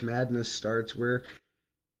March Madness starts where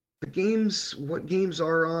what games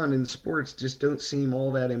are on in sports just don't seem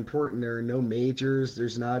all that important. There are no majors.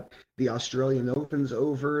 There's not the Australian Open's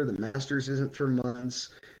over. The Masters isn't for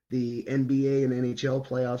months. The NBA and NHL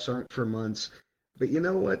playoffs aren't for months. But you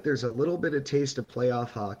know what? There's a little bit of taste of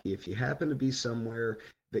playoff hockey. If you happen to be somewhere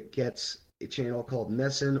that gets a channel called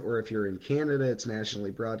Nesson, or if you're in Canada, it's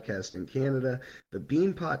nationally broadcast in Canada. The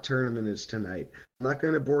Beanpot Tournament is tonight. I'm not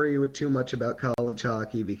going to bore you with too much about college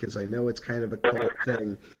hockey because I know it's kind of a cult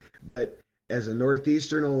thing. But as a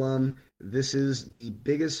Northeastern alum, this is the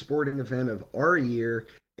biggest sporting event of our year.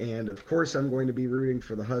 And of course, I'm going to be rooting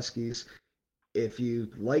for the Huskies. If you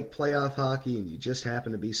like playoff hockey and you just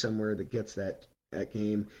happen to be somewhere that gets that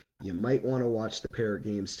game, you might want to watch the pair of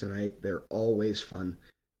games tonight. They're always fun.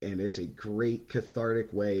 And it's a great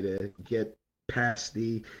cathartic way to get past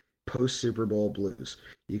the post-Super Bowl blues.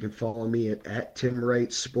 You can follow me at Tim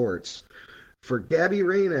Wright Sports. For Gabi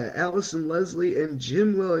Reina, Allison Leslie, and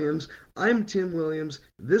Jim Williams, I'm Tim Williams.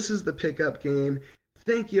 This is the Pickup Game.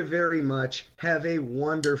 Thank you very much. Have a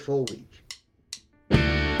wonderful week.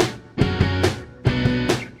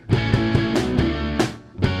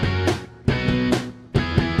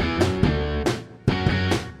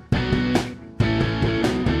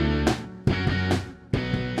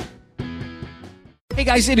 Hey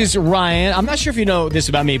guys, it is Ryan. I'm not sure if you know this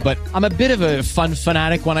about me, but I'm a bit of a fun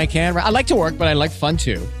fanatic when I can. I like to work, but I like fun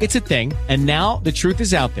too. It's a thing. And now the truth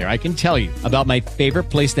is out there. I can tell you about my favorite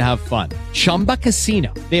place to have fun. Chumba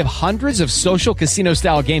Casino. They have hundreds of social casino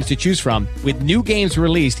style games to choose from with new games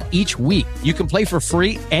released each week. You can play for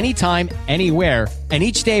free anytime, anywhere. And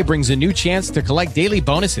each day brings a new chance to collect daily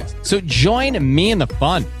bonuses. So join me in the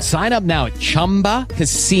fun. Sign up now at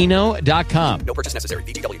ChumbaCasino.com. No purchase necessary.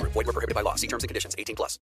 VGW Group. Void where prohibited by law. See terms and conditions. 18+.